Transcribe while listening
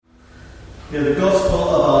Hear the gospel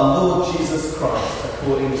of our Lord Jesus Christ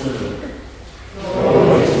according to Luke.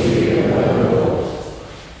 Glory to you, O Lord.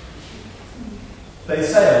 They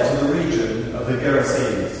sailed to the region of the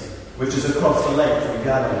Gerasenes, which is across the lake from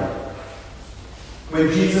Galilee.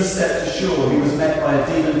 When Jesus stepped ashore, he was met by a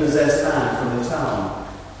demon-possessed man from the town.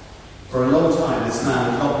 For a long time, this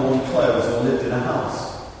man had not worn clothes or lived in a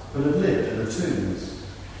house, but had lived in the tombs.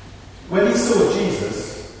 When he saw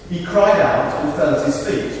Jesus, he cried out and fell at his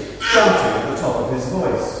feet, shouting at the top of his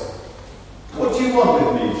voice, "What do you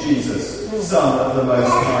want with me, Jesus, Son of the Most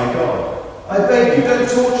High God? I beg you, don't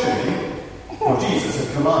torture me." For Jesus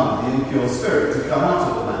had commanded the impure spirit to come out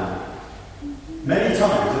of the man. Many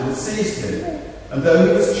times it had seized him, and though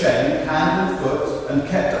he was chained hand and foot and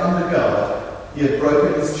kept under guard, he had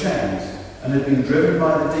broken his chains and had been driven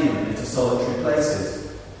by the demon into solitary places.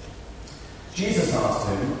 Jesus asked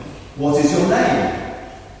him, "What is your name?"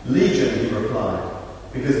 "Legion," he replied,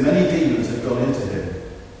 because many demons had gone into him.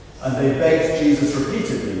 And they begged Jesus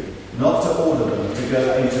repeatedly not to order them to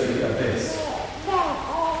go into the abyss.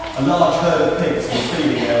 A large herd of pigs was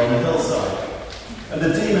feeding there on the hillside, and the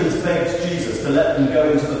demons begged Jesus to let them go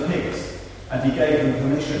into the pigs, and he gave them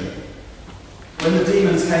permission. When the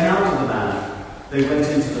demons came out of the man, they went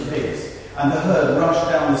into the pigs, and the herd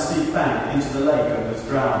rushed down the steep bank into the lake and was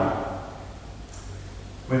drowned.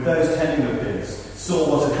 When those tending the pigs saw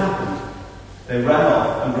what had happened, they ran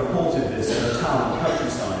off and reported this in the town and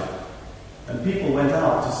countryside, and people went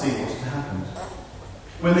out to see what had happened.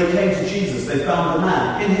 When they came to Jesus, they found the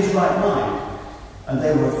man in his right mind, and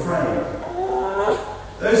they were afraid.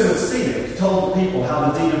 Those who had seen it told the people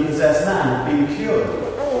how the demon-possessed man had been cured.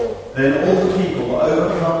 Then all the people were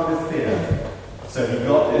overcome with fear, so he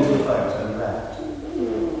got into the boat and left.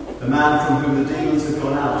 The man from whom the demons had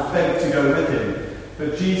gone out begged to go with him,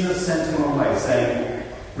 but Jesus sent him away, saying,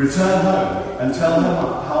 "Return home and tell him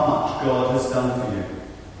how much God has done for you."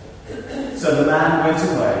 So the man went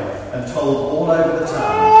away and told all over the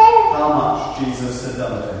town how much Jesus had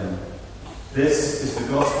done for him. This is the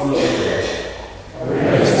gospel of the Lord.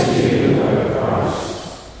 Praise to you, O Christ.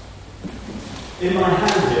 In my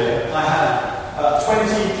hand here, I have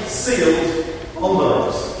 20 sealed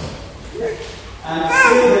envelopes. And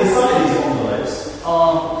sealed inside these envelopes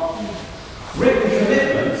are written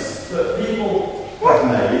commitments that people have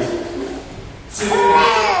made to do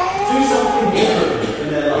something differently in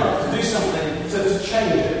their life, to do something, to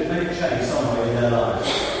change it, make a change somewhere in their lives.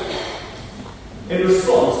 In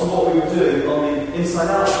response to what we were doing on the Inside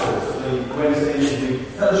Out course at the Wednesday evening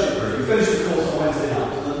fellowship group, we finished the course on Wednesday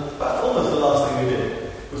night, and about almost the last thing we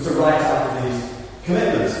did was to write out these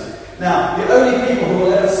commitments. Now, the only people who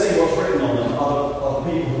will ever see what's written on them are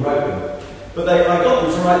the people who wrote them. But I got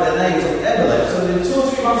them to write their names on the envelope, so that in 2 or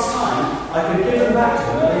 3 months' time, I could give them back to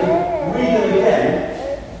them, and they can read them again,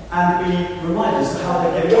 and be reminded as to how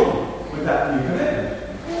they're getting on with that new commitment.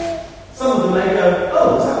 Some of them may go,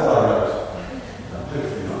 "Oh, is that what I wrote?"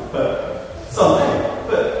 Hopefully not, but some may.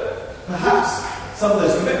 But perhaps some of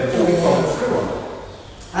those commitments will be followed through on.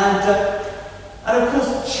 And of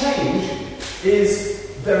course, change is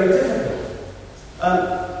very difficult.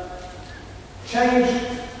 Change,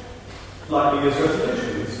 like New Year's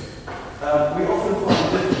resolutions, we often find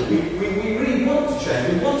it difficult. We really want to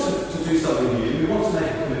change. We want to do something new. We want to make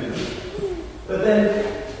a commitment. But then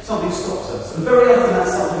something stops us. And very often that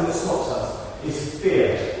something that stops us is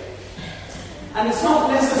fear. And it's not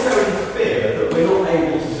necessarily fear that we're not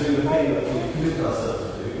able to do the thing that we've committed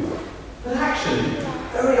ourselves to do. But actually,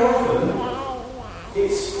 very often,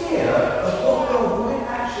 it's fear of what God might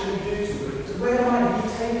actually do to it. Where might He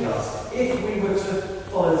take us if we were to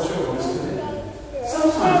follow through on this commitment?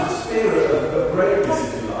 Sometimes it's fear of greatness,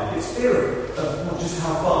 if you like. It's fear of just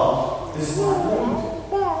how far this might lead.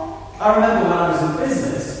 I remember when I was in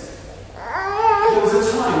business, there was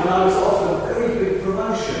a time when I was offered a very big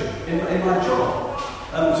promotion in my job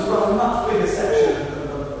to run a much bigger section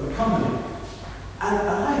of the company. And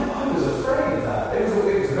I was afraid of that. It was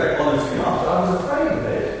a very honest thing after. I was afraid of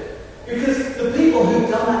it because the people who'd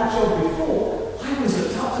done that job before, I always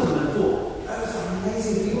looked up to them and thought, those are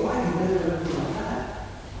amazing people. I can never do anything like that.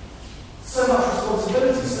 So much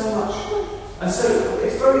responsibility, so much. And so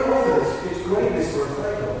it's very obvious it's greatness we're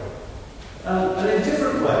afraid of. And in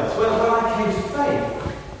different ways. When I came to faith,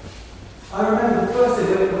 I remember the first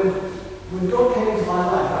day when God came into my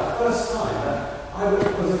life, that first time, I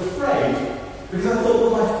was afraid because I thought,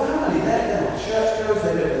 well, my family, they're not churchgoers,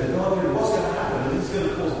 they don't know God, what's going to happen? Is this going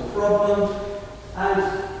to cause a problem? And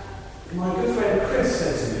my good friend Chris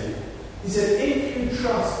said to me, he said, if you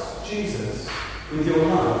trust Jesus with your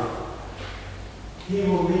life, you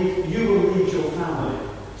will lead your family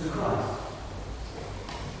to Christ.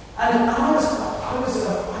 And I was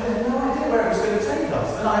I had no idea where it was going to take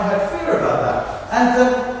us, and I had fear about that. And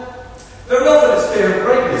very often it's fear of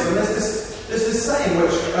greatness, and there's this saying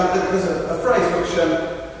which, there's a phrase which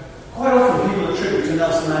quite often people attribute to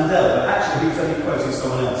Nelson Mandela, but actually he was only quoting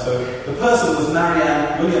someone else. So the person was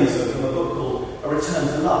Marianne Williamson from a book called A Return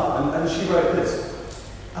to Love, and she wrote this: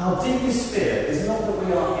 "Our deepest fear is not that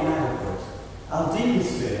we are inadequate. Our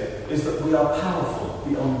deepest fear is that we are powerful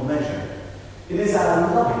beyond measure. It is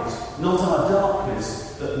our light, not our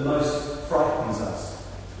darkness, that most frightens us.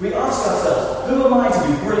 We ask ourselves, who am I to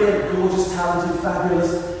be brilliant, gorgeous, talented,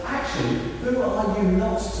 fabulous? Actually, who are you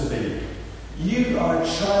not to be? You are a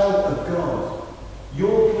child of God.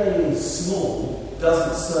 Your playing small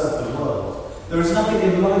doesn't serve the world. There is nothing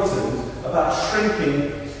enlightened about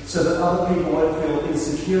shrinking so that other people won't feel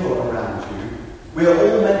insecure around you. We are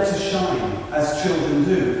all meant to shine, as children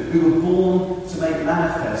do. We were born to make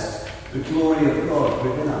manifest the glory of God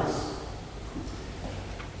within us."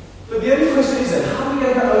 But the only question is then, how are we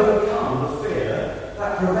going to overcome the fear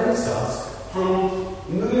that prevents us from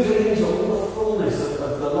moving into all the fullness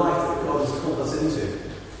of the life that God has called us into?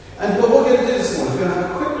 And what we're going to do this morning is we're going to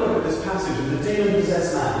have a quick look at this passage of the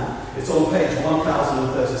demon-possessed man. It's on page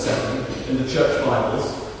 1037 in the church Bibles.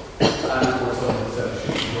 And also on the service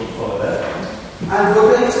sheet, you will follow there. And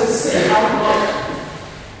we're going to see how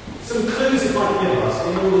some clues it might give us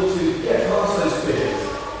in order to get past those fears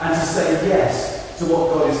and to say yes to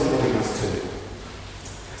what God is calling us to.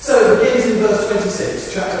 So it begins in verse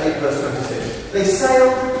 26, chapter 8, verse 26. They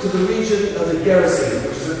sailed to the region of the Gerasenes,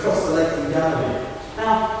 which is across the lake from Galilee.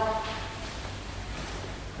 Now,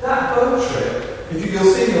 that boat trip, if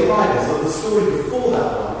you'll see in your Bibles, that the story before that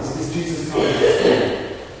one is Jesus coming to the storm.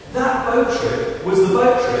 That boat trip was the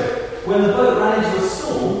boat trip when the boat ran into a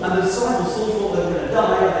storm and the disciples all thought they were going to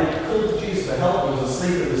die, and they called to Jesus for help. He was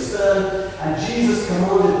asleep in the stern, and Jesus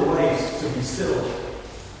commanded the waves to be still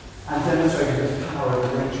and demonstrated his power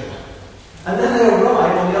over nature. And then they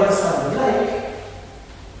arrive on the other side of the lake,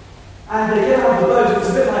 and they get out of the boat. It's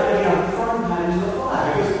a bit like getting out of the frying pan into the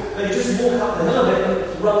fire, because they just walk up the hill a bit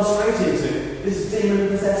and run straight into this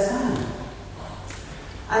demon-possessed man.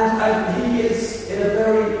 And he is in a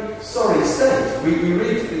very sorry state. We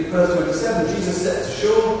read in verse 27, Jesus stepped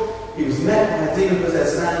ashore. He was met by a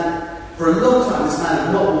demon-possessed man. For a long time, this man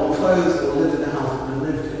had not worn clothes or lived in the house and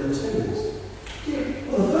lived in the tombs.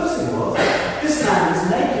 Well, the first thing was, this man was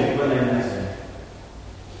naked when they met him.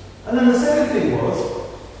 And then the second thing was,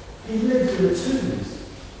 he lived in the tombs.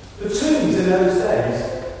 The tombs in those days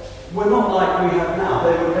were not like we have now.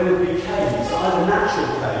 They would be caves, either natural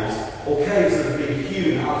caves or caves that had been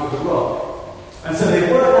hewn out of the rock. And so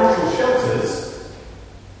they were natural shelters,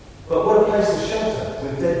 but what a place to shelter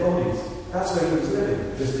with dead bodies. That's where he was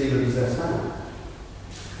living, this demon-possessed man.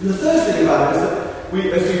 And the third thing about it is that,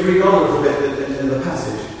 as we read on a little bit in the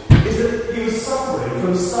passage, is that he was suffering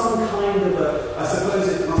from some kind of I suppose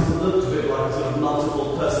it must have looked a bit like a sort of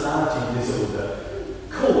multiple personality disorder,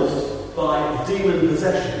 caused by demon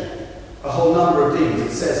possession. A whole number of demons.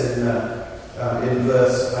 It says in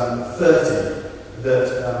verse 30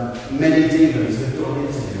 that many demons had gone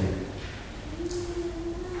into him.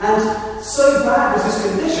 And so bad was his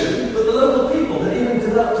condition that the local people had even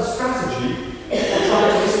developed a strategy for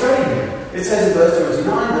trying to restrain him. It says in verse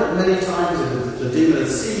 29 that many times the demon had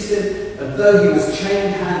seized him, and though he was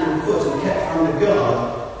chained hand and foot and kept under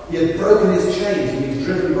guard, he had broken his chains and he was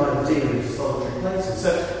driven by the demon into solitary places.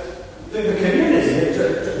 So the community had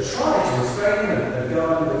tried to restrain him and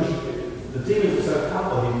guard him, but the demons were so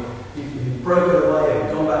powerful, he broke it away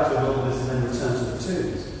and gone back to the wilderness and then returned to the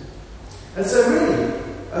tombs. And so really,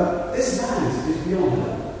 this man is beyond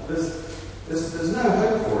help. There's no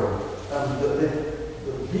hope for him.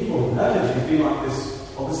 The people know that he's been like this,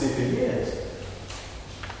 obviously, for years.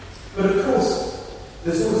 But of course,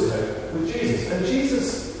 there's always hope with Jesus. And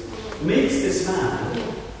Jesus meets this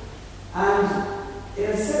man, and in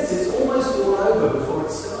a sense, it's almost all over before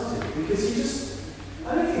it started. Because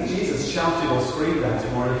I don't think Jesus shouted or screamed at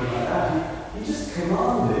him or anything like that. He just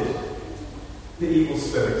commanded the evil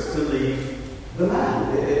spirits to leave the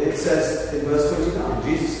man. It says in verse 29,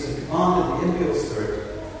 Jesus commanded the impure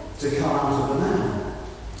spirit to come out of the man.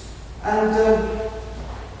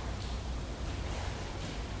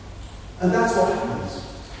 And that's what happens.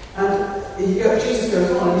 And Jesus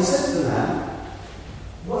goes on and he says to the man,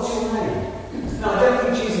 "What's your name?" Now, I don't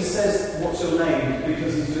think Jesus says, "What's your name?"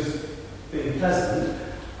 because he's just being pleasant.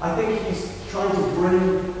 I think he's trying to bring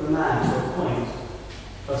the man to a point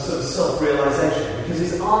of sort of self-realization, because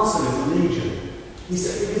his answer is legion.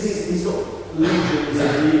 Because he's got legions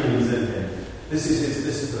of demons in him. This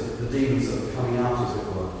is the demons that are coming out, as it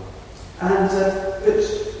were. And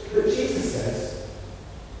but Jesus says,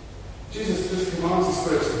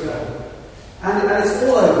 spirits to go. And it's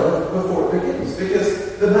all over before it begins.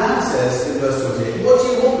 Because the man says in verse 28, "What do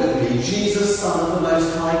you want with me, Jesus, Son of the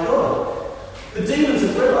Most High God?" The demons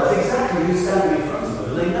have realised exactly who's standing in front of them,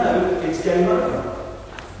 and they know it's game over.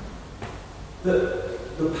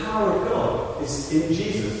 That the power of God is in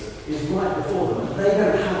Jesus is right before them, and they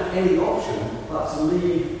don't have any option but to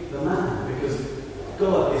leave the man, because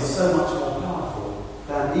God is so much more powerful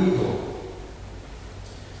than evil.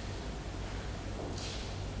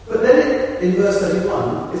 But then in verse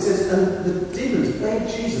 31, it says, "And the demons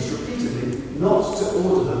begged Jesus repeatedly not to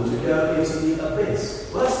order them to go into the abyss."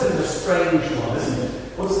 Well, that's a bit of a strange one, isn't it?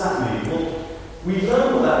 What does that mean? Well, we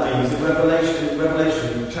learn what that means in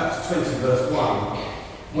Revelation chapter 20, verse 1,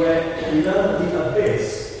 where we learn that the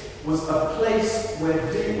abyss was a place where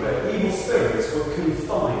evil spirits were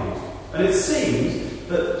confined. And it seems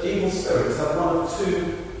that evil spirits have one of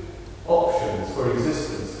two options for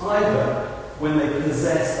existence. Either when they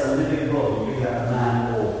possess a living body, be that a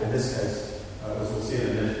man or, in this case, as we'll see in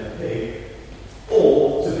a minute, a pig,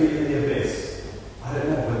 or to be in the abyss. I don't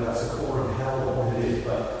know whether that's a core of hell or what it is,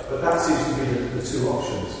 but that seems to be the two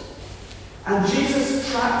options. And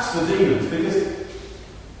Jesus traps the demons because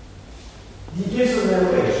he gives them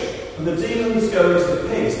their wish. And the demons go into the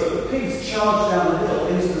pigs, but the pigs charge down the hill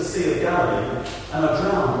into the Sea of Galilee and are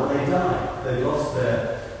drowned when they die. They've lost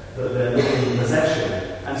their living possession.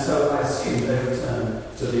 And so I assume they return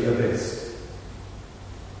to the abyss.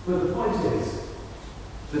 But the point is,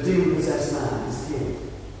 the demon-possessed man is healed.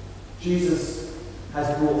 Jesus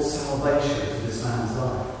has brought salvation to this man's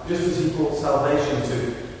life. Just as he brought salvation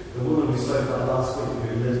to the woman we spoke about last week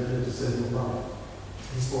who lived a sinful life.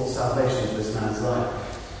 He's brought salvation to this man's life.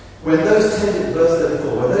 When those tending, verse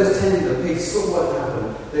 34, when those tending the pigs saw what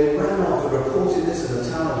happened, they ran off and reported this in the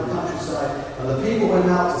town and the countryside, and the people went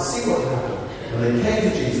out to see what happened. When they came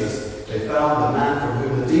to Jesus, they found the man from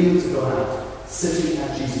whom the demons had gone out, sitting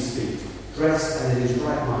at Jesus' feet, dressed and in his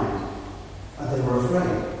right mind, and they were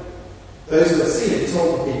afraid. Those who had seen it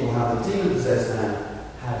told the people how the demon-possessed man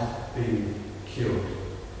had been cured.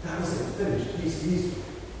 That was it, finished.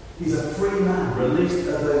 He's a free man, released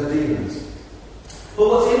of those demons. But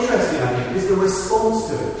what's interesting, I think, is the response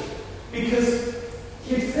to it. Because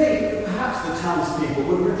you'd think that perhaps the townspeople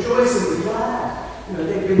would rejoice and be glad. You know,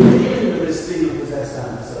 they've been dealing with this demon-possessed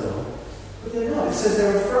man for so long. But they're not. It says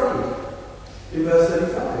they're afraid. In verse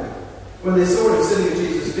 35. When they saw him sitting at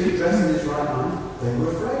Jesus' feet, dressed in his right mind, they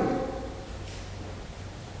were afraid.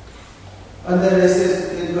 And then it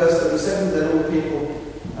says in verse 37 that all the people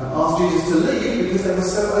asked Jesus to leave because they were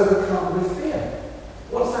so overcome with fear.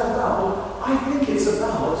 What's that about? Well, I think it's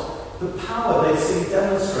about the power they see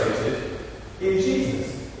demonstrated in Jesus.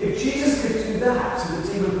 If Jesus could do that to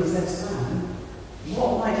the demon-possessed man,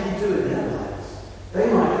 what might he do in their lives?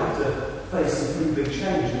 They might have to face some pretty big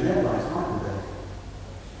change in their lives, mightn't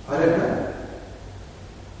they? I don't know.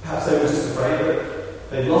 Perhaps they were just afraid that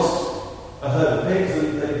they'd lost a herd of pigs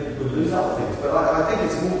and they would lose other things. But I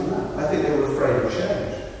think it's more than that. I think they were afraid of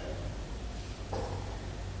change.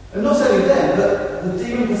 And not only them, but the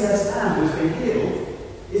demon-possessed man who's been healed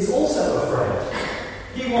is also afraid.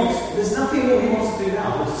 There's nothing more he wants to do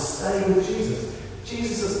now but to stay with Jesus.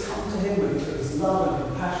 Jesus has come to him with his love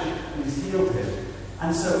and compassion and he's healed him.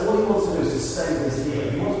 And so all he wants to do is to stay with his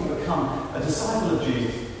healing. He wants to become a disciple of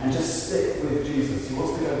Jesus and just stick with Jesus. He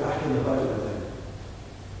wants to go back in the boat with him.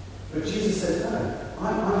 But Jesus said, no,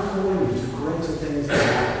 I'm calling you to greater things than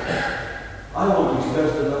that. I want you to go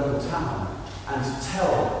to the local town and to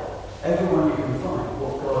tell everyone you can find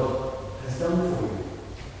what God has done for you.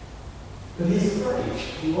 But he's afraid.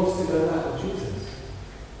 He wants to go back with Jesus.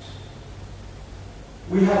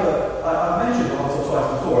 We have I've mentioned her once or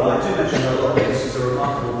twice before, and I do mention her a lot because she's a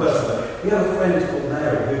remarkable person. We have a friend called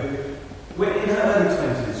Mary who, in her early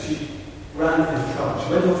 20s, she ran into trouble. She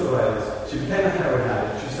went off to Wales. She became a heroin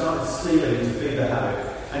addict. She started stealing to feed the habit,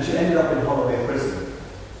 and she ended up in Holloway prison.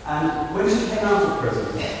 And when she came out of prison,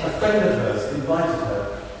 a friend of hers invited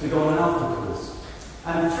her to go on an alpha course.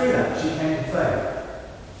 And through that, she came to faith.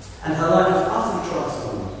 And her life was utterly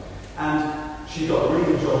transformed. And she got a really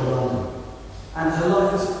good job in London. And her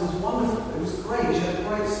life was wonderful. It was great. She had a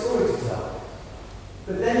great story to tell.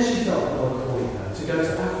 But then she felt God calling her to go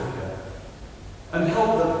to Africa and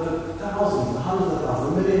help the thousands, the hundreds of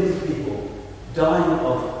thousands, the millions of people dying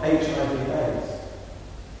of HIV/AIDS.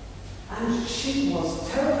 And she was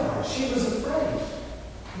terrified. She was afraid.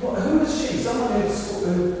 Who was she? Someone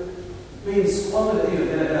who'd been squandered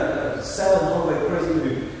in a cell in Holloway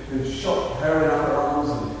prison, who'd shot heroin up her arms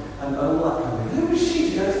and all that kind of thing. Who was she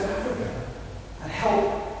to go to Africa and help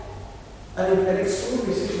an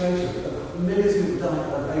extraordinary situation of millions of people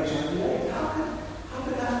dying of HIV/AIDS? How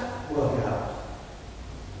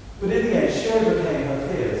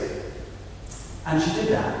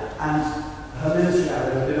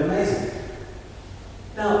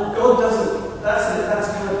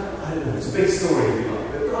it's a big story if you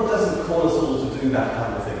like, but God doesn't call us all to do that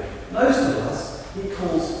kind of thing. Most of us, he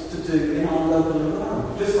calls to do in our local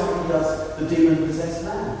environment, just like he does the demon-possessed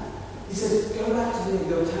man. He says, go back to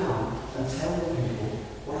your town and tell the people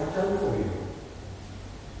what I've done for you.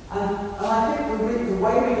 And I think the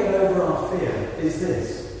way we get over our fear is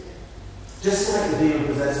this. Just like the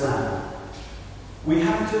demon-possessed man, we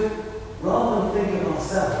have to, rather than think of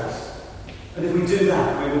ourselves, and if we do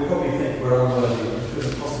that, we will probably think we're unworthy, we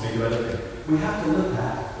couldn't possibly do anything. We have to look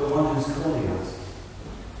at the one who's calling us.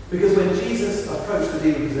 Because when Jesus approached the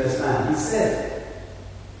demon-possessed man, he said,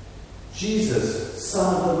 Jesus,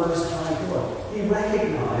 Son of the Most High God. He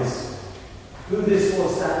recognized who this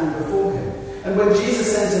was standing before him. And when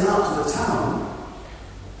Jesus sends him out to the town,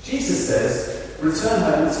 Jesus says, return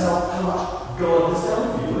home and tell how much God has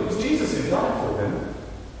done for you. It was Jesus who died for him.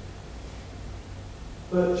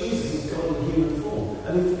 But Jesus is God in human form.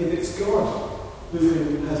 And if it's God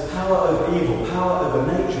who has power over evil, power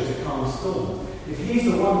over nature to calm storms, if he's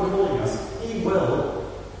the one calling us, he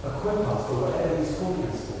will equip us for whatever he's calling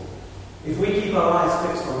us for. If we keep our eyes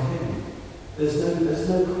fixed on him, there's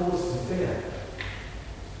no cause to fear.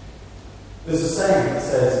 There's a saying that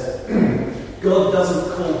says, God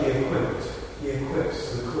doesn't call the equipped, he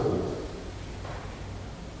equips the called.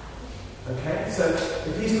 Okay? So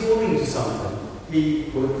if he's calling you to something,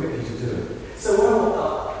 he will equip you to do it. So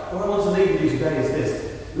what I want to leave with you today is this.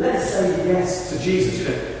 Let's say yes to Jesus. You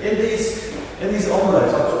know, in these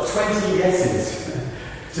envelopes, I've got 20 yeses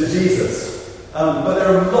to Jesus. But there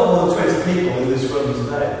are a lot more than 20 people in this room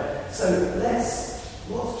today. So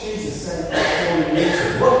what's Jesus saying calling you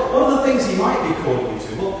to? What are the things he might be calling you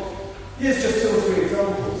to? Well, here's just 2 or 3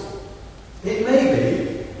 examples. It may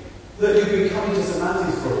be that you've been coming to St.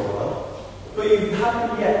 Matthew's for a while, but you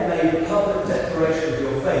haven't yet made a public declaration of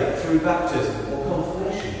your faith through baptism or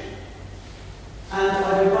confirmation. And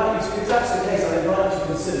I'd invite you to, if that's the case, I'd invite you to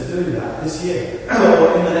consider doing that this year,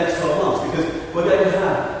 or in the next 12 months, because we're going to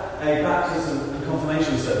have a baptism and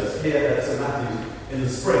confirmation service here at St. Matthew's in the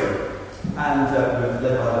spring, and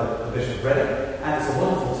led by the Bishop of Reading, and it's a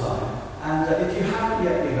wonderful time. And if you haven't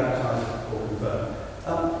yet been baptised or confirmed,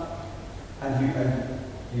 and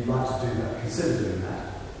you'd like to do that, consider doing that,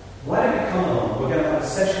 why don't you come along? We're going to have a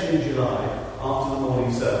session in July after the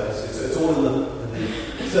morning service. It's all in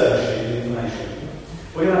the service sheet, the information.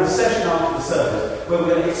 We're going to have a session after the service where we're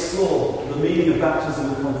going to explore the meaning of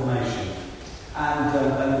baptism and confirmation.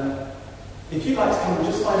 And if you'd like to come and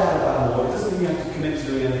just find out about more, it doesn't mean you have to commit to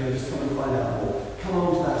doing anything, just come and find out more. Come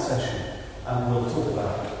along to that session and we'll talk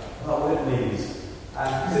about what it means.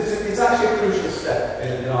 Because it's actually a crucial step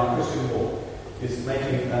in our Christian walk, is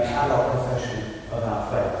making an adult profession of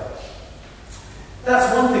our faith.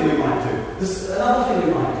 That's one thing we might do. Another thing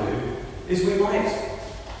we might do is we might,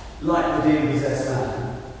 like the demon-possessed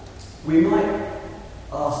man, we might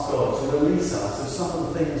ask God to release us of some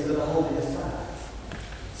of the things that are holding us back.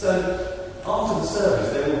 So, after the service,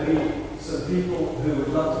 there will be some people who would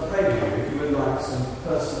love to pray with you if you would like some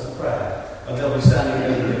personal prayer. And they'll be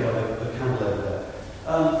standing over here by the candle over there.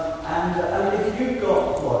 And if you've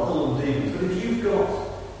got, well, I call them demons, but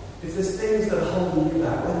if there's things that are holding you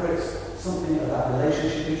back, whether it's something about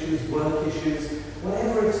relationship issues, work issues,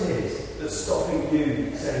 whatever it is that's stopping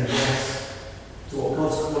you saying yes to what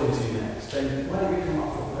God's calling to you next, then why don't you come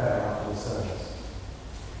up for prayer after the service?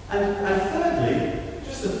 And thirdly,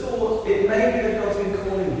 just a thought, it may be that God's been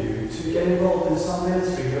calling you to get involved in some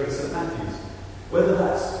ministry here at St. Matthew's. Whether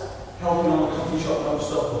that's helping on a coffee shop lunch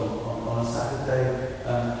stop on a Saturday,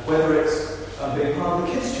 whether it's being part of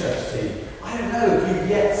the kids' church team. I don't know if you've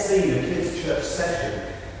yet seen a kids' church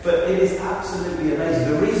session, but it is absolutely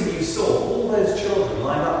amazing. The reason you saw all those children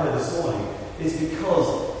lined up here this morning is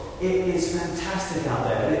because it is fantastic out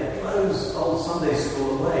there, and it blows old Sunday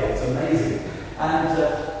school away. It's amazing. And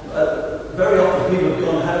very often people have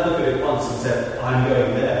gone and had a look at it once and said, I'm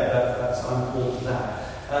going there, I'm called to that.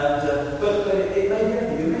 But it may be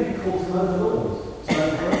anything. You may be called to mow the lawn, to mow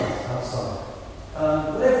the grass outside.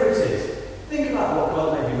 Whatever it is, think about what God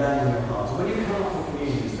may be laying on your heart. And when you come up for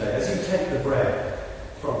communion today, as you take the bread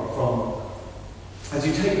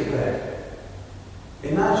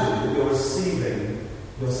imagine that you're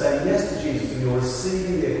saying yes to Jesus, and you're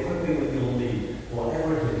receiving the equipping that you'll need,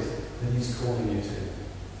 whatever it is that he's calling you to.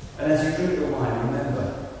 And as you drink the wine, remember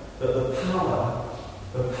that the power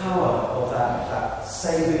of that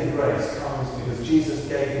saving grace comes because Jesus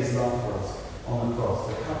gave his love for us on the cross.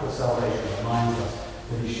 The cup of salvation reminds us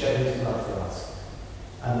that he shed his blood for us,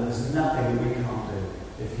 and that there's nothing that we can't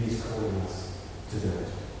do if he's calling us to do it.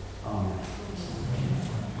 Amen.